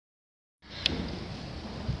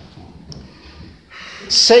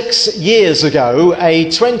6 years ago, a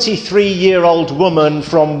 23-year-old woman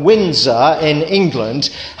from Windsor in England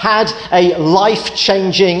had a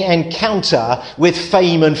life-changing encounter with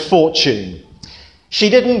fame and fortune. She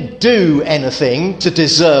didn't do anything to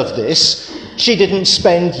deserve this. She didn't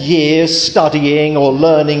spend years studying or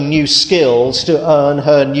learning new skills to earn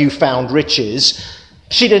her newfound riches.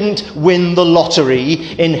 She didn't win the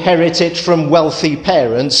lottery, inherit it from wealthy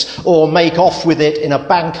parents, or make off with it in a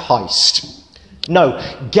bank heist. No,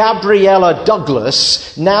 Gabriella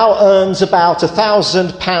Douglas now earns about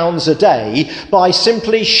 £1,000 a day by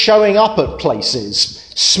simply showing up at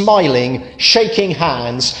places, smiling, shaking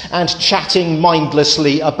hands, and chatting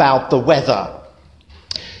mindlessly about the weather.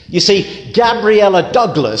 You see, Gabriella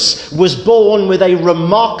Douglas was born with a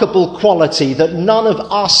remarkable quality that none of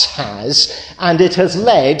us has, and it has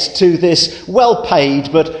led to this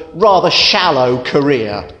well-paid but rather shallow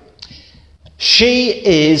career. She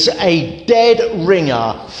is a dead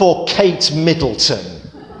ringer for Kate Middleton,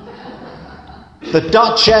 the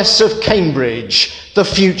Duchess of Cambridge, the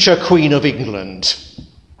future Queen of England.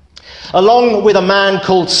 Along with a man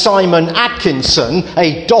called Simon Atkinson,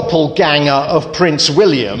 a doppelganger of Prince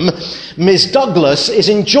William, Ms. Douglas is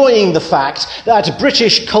enjoying the fact that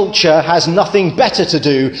British culture has nothing better to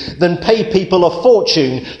do than pay people a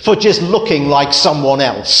fortune for just looking like someone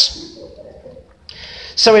else.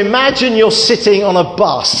 So imagine you're sitting on a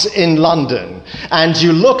bus in London and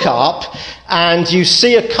you look up and you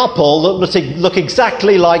see a couple that look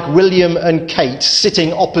exactly like William and Kate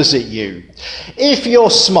sitting opposite you. If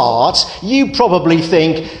you're smart, you probably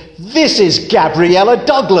think, this is Gabriella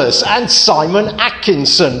Douglas and Simon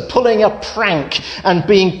Atkinson pulling a prank and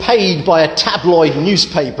being paid by a tabloid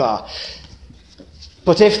newspaper.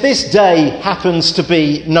 But if this day happens to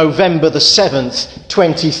be November the 7th,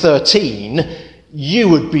 2013, you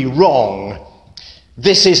would be wrong.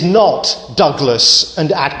 This is not Douglas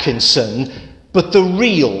and Atkinson, but the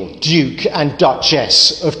real Duke and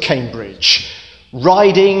Duchess of Cambridge,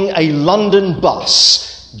 riding a London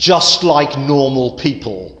bus just like normal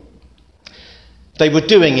people. They were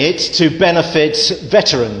doing it to benefit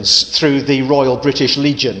veterans through the Royal British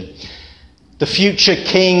Legion. The future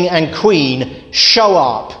King and Queen show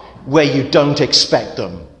up where you don't expect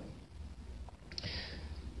them.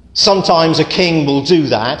 Sometimes a king will do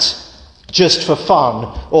that just for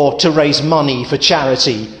fun, or to raise money for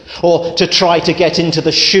charity, or to try to get into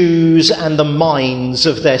the shoes and the minds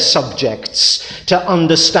of their subjects, to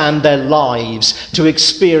understand their lives, to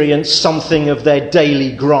experience something of their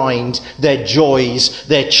daily grind, their joys,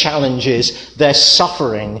 their challenges, their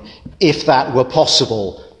suffering, if that were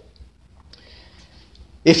possible.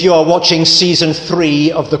 If you are watching season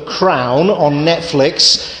 3 of The Crown on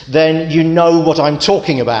Netflix, then you know what I'm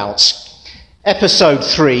talking about. Episode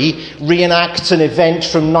 3 reenacts an event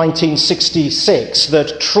from 1966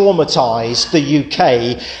 that traumatised the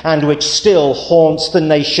UK and which still haunts the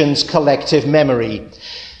nation's collective memory.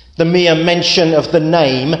 The mere mention of the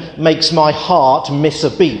name makes my heart miss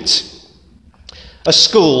a beat. A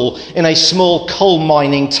school in a small coal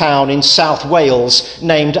mining town in South Wales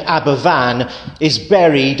named Aberfan is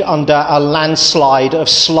buried under a landslide of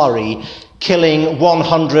slurry, killing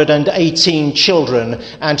 118 children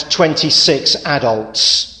and 26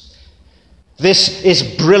 adults. This is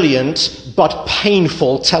brilliant but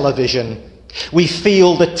painful television. We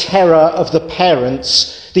feel the terror of the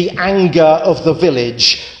parents, the anger of the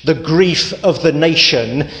village, the grief of the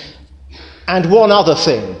nation, and one other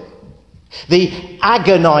thing. The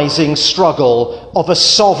agonizing struggle of a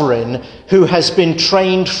sovereign who has been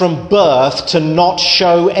trained from birth to not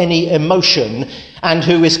show any emotion and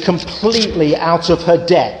who is completely out of her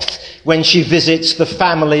depth when she visits the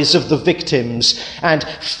families of the victims and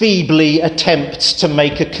feebly attempts to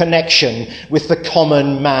make a connection with the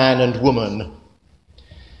common man and woman.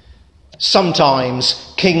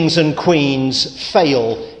 Sometimes kings and queens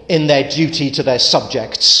fail in their duty to their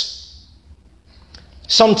subjects.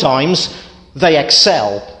 Sometimes they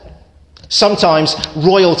excel. Sometimes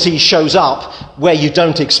royalty shows up where you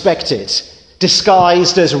don't expect it,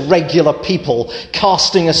 disguised as regular people,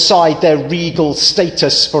 casting aside their regal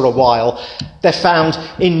status for a while. They're found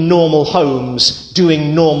in normal homes,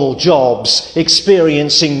 doing normal jobs,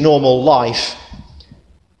 experiencing normal life.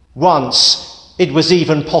 Once, it was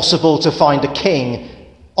even possible to find a king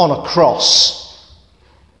on a cross.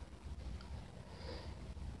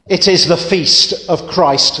 It is the feast of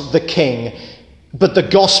Christ the King, but the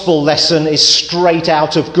gospel lesson is straight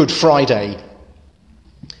out of Good Friday.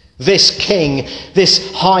 This king,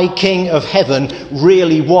 this high king of heaven,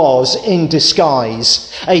 really was in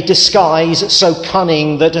disguise. A disguise so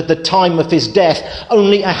cunning that at the time of his death,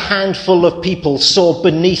 only a handful of people saw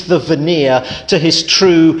beneath the veneer to his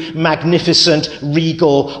true, magnificent,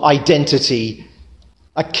 regal identity.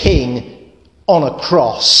 A king on a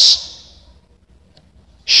cross.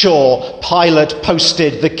 Sure, Pilate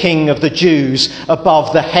posted the King of the Jews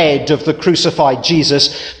above the head of the crucified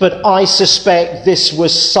Jesus, but I suspect this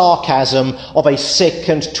was sarcasm of a sick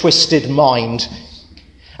and twisted mind.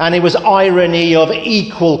 And it was irony of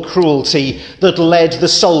equal cruelty that led the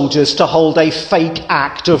soldiers to hold a fake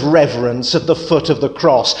act of reverence at the foot of the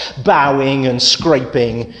cross, bowing and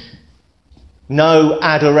scraping. No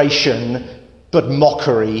adoration, but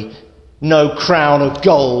mockery. No crown of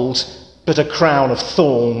gold, but a crown of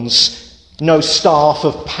thorns. No staff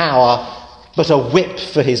of power, but a whip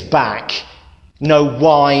for his back. No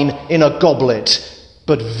wine in a goblet,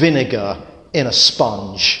 but vinegar in a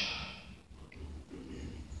sponge.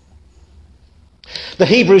 The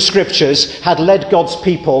Hebrew scriptures had led God's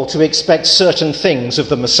people to expect certain things of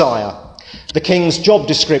the Messiah. The king's job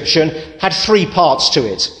description had 3 parts to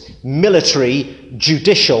it: military,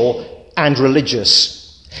 judicial, and religious.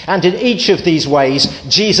 And in each of these ways,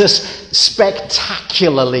 Jesus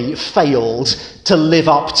spectacularly failed to live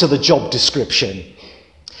up to the job description.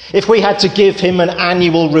 If we had to give him an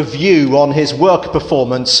annual review on his work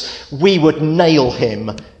performance, we would nail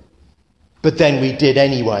him. But then we did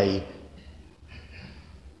anyway.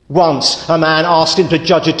 Once, a man asked him to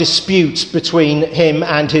judge a dispute between him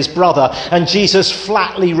and his brother, and Jesus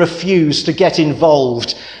flatly refused to get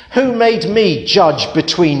involved. "Who made me judge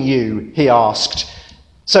between you?" he asked.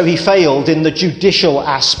 So he failed in the judicial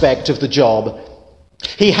aspect of the job.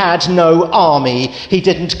 He had no army. He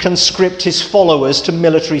didn't conscript his followers to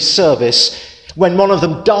military service. When one of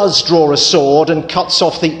them does draw a sword and cuts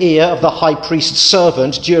off the ear of the high priest's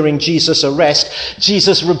servant during Jesus' arrest,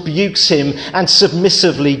 Jesus rebukes him and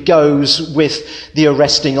submissively goes with the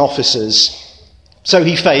arresting officers. So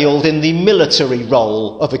he failed in the military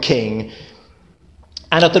role of a king.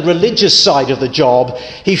 And at the religious side of the job,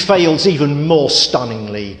 he fails even more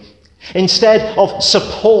stunningly. Instead of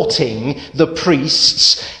supporting the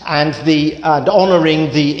priests and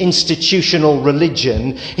honouring the institutional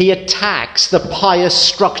religion, he attacks the pious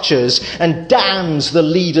structures and damns the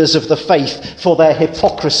leaders of the faith for their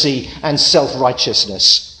hypocrisy and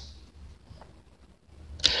self-righteousness.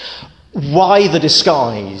 Why the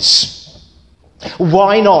disguise?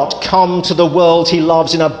 Why not come to the world he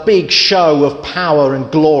loves in a big show of power and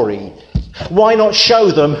glory? Why not show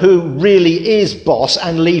them who really is boss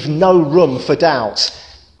and leave no room for doubt?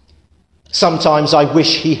 Sometimes I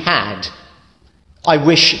wish he had. I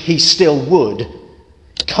wish he still would.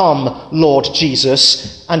 Come, Lord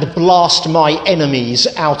Jesus, and blast my enemies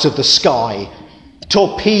out of the sky.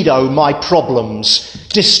 Torpedo my problems.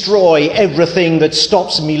 Destroy everything that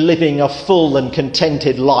stops me living a full and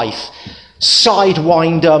contented life.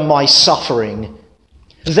 Sidewinder my suffering.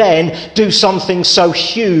 Then do something so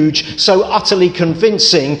huge, so utterly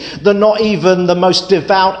convincing, that not even the most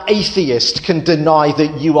devout atheist can deny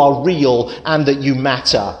that you are real and that you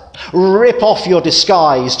matter. Rip off your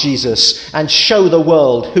disguise, Jesus, and show the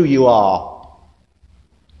world who you are.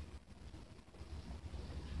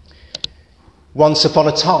 Once upon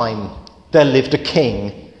a time, there lived a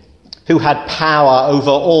king who had power over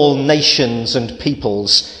all nations and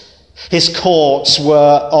peoples. His courts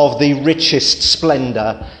were of the richest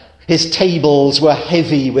splendour. His tables were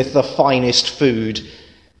heavy with the finest food.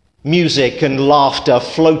 Music and laughter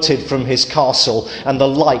floated from his castle, and the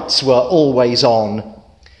lights were always on.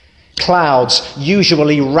 Clouds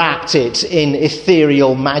usually wrapped it in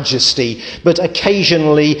ethereal majesty, but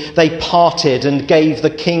occasionally they parted and gave the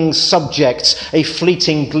king's subjects a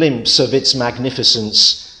fleeting glimpse of its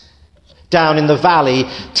magnificence. Down in the valley,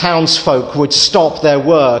 townsfolk would stop their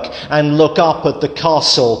work and look up at the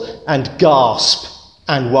castle and gasp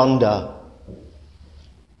and wonder.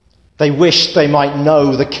 They wished they might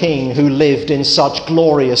know the king who lived in such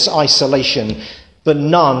glorious isolation, but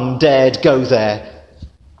none dared go there.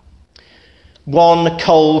 One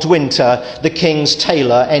cold winter, the king's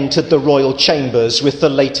tailor entered the royal chambers with the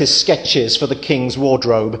latest sketches for the king's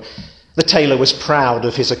wardrobe. The tailor was proud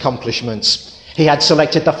of his accomplishments. He had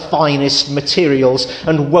selected the finest materials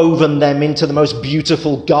and woven them into the most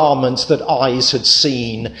beautiful garments that eyes had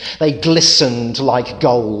seen. They glistened like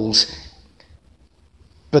gold.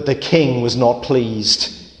 But the king was not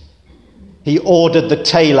pleased. He ordered the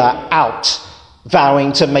tailor out,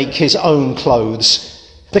 vowing to make his own clothes.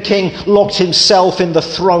 The king locked himself in the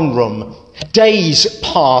throne room. Days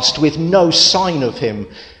passed with no sign of him.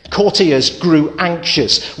 Courtiers grew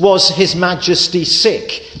anxious. Was His Majesty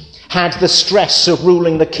sick? Had the stress of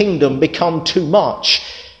ruling the kingdom become too much?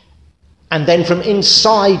 And then from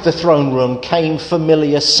inside the throne room came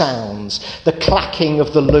familiar sounds, the clacking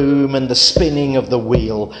of the loom and the spinning of the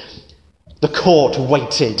wheel. The court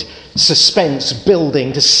waited, suspense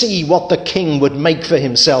building to see what the king would make for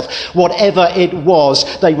himself. Whatever it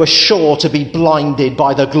was, they were sure to be blinded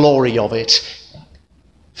by the glory of it.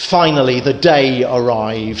 Finally, the day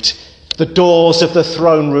arrived. The doors of the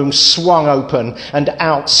throne room swung open and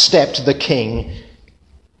out stepped the king.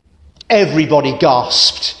 Everybody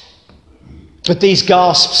gasped. But these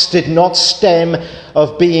gasps did not stem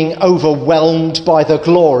of being overwhelmed by the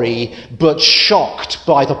glory, but shocked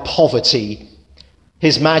by the poverty.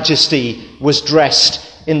 His Majesty was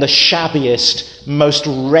dressed in the shabbiest, most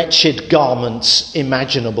wretched garments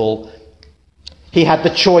imaginable. He had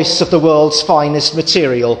the choice of the world's finest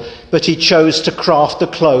material, but he chose to craft the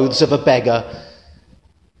clothes of a beggar.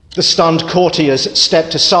 The stunned courtiers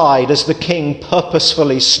stepped aside as the king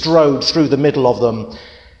purposefully strode through the middle of them.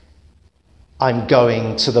 "I'm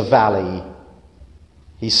going to the valley,"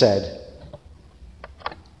 he said.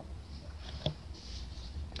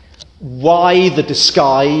 Why the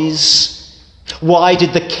disguise? Why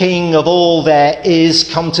did the king of all there is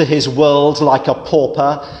come to his world like a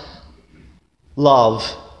pauper?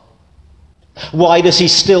 Love. Why does he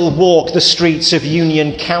still walk the streets of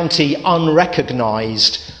Union County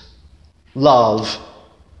unrecognized? Love.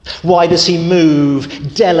 Why does he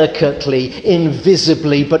move delicately,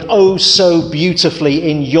 invisibly, but oh so beautifully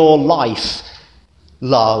in your life?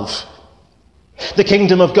 Love. The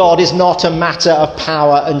kingdom of God is not a matter of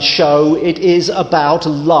power and show. It is about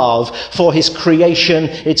love for his creation,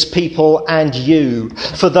 its people, and you.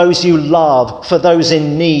 For those you love, for those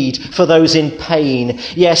in need, for those in pain.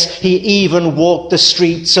 Yes, he even walked the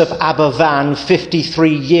streets of Aberfan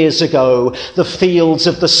 53 years ago, the fields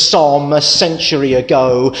of the Somme a century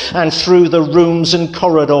ago, and through the rooms and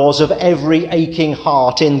corridors of every aching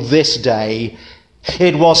heart in this day.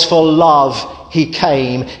 It was for love he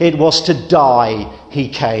came. It was to die he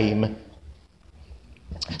came.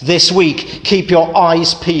 This week, keep your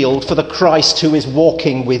eyes peeled for the Christ who is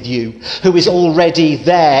walking with you, who is already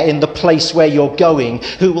there in the place where you're going,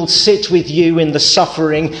 who will sit with you in the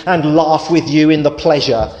suffering and laugh with you in the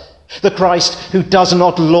pleasure. The Christ who does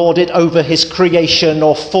not lord it over his creation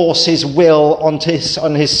or force his will on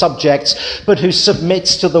his subjects, but who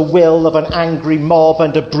submits to the will of an angry mob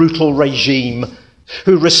and a brutal regime,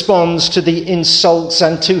 who responds to the insults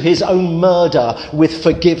and to his own murder with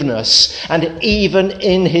forgiveness, and even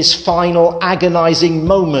in his final agonizing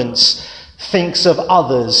moments thinks of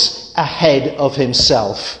others ahead of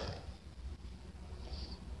himself.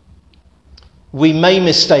 We may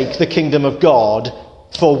mistake the kingdom of God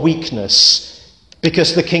for weakness,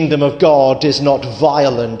 because the kingdom of God is not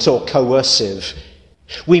violent or coercive.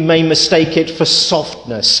 We may mistake it for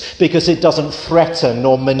softness, because it doesn't threaten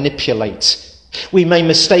or manipulate. We may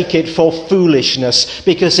mistake it for foolishness,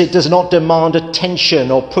 because it does not demand attention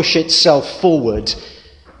or push itself forward.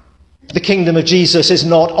 The kingdom of Jesus is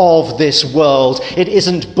not of this world. It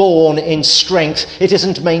isn't born in strength. It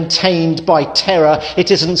isn't maintained by terror. It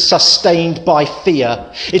isn't sustained by fear.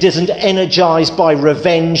 It isn't energized by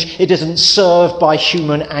revenge. It isn't served by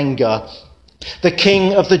human anger. The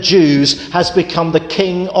King of the Jews has become the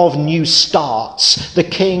King of new starts, the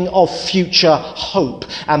King of future hope,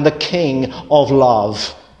 and the King of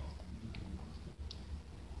love.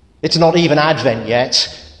 It's not even Advent yet,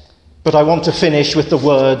 but I want to finish with the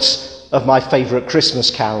words of my favourite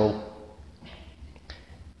Christmas carol.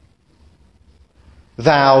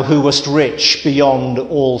 Thou who wast rich beyond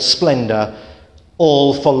all splendour,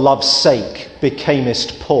 all for love's sake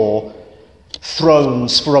becamest poor.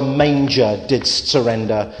 Thrones for a manger didst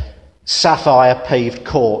surrender, sapphire-paved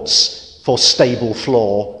courts for stable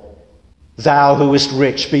floor. Thou who wast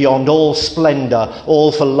rich beyond all splendour,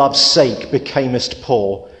 all for love's sake becamest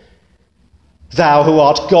poor. Thou who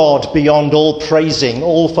art God beyond all praising,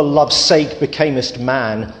 all for love's sake becamest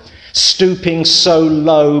man, stooping so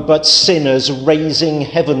low but sinners raising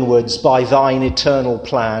heavenwards by thine eternal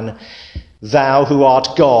plan. Thou who art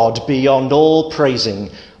God beyond all praising,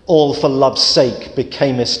 all for love's sake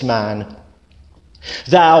becamest man.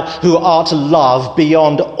 Thou who art love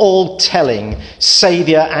beyond all telling,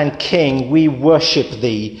 Saviour and King, we worship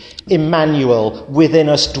thee. Emmanuel, within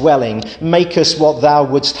us dwelling, make us what thou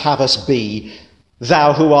wouldst have us be.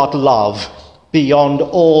 Thou who art love beyond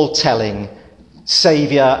all telling,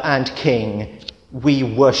 Saviour and King, we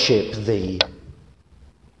worship thee.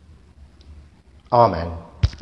 Amen.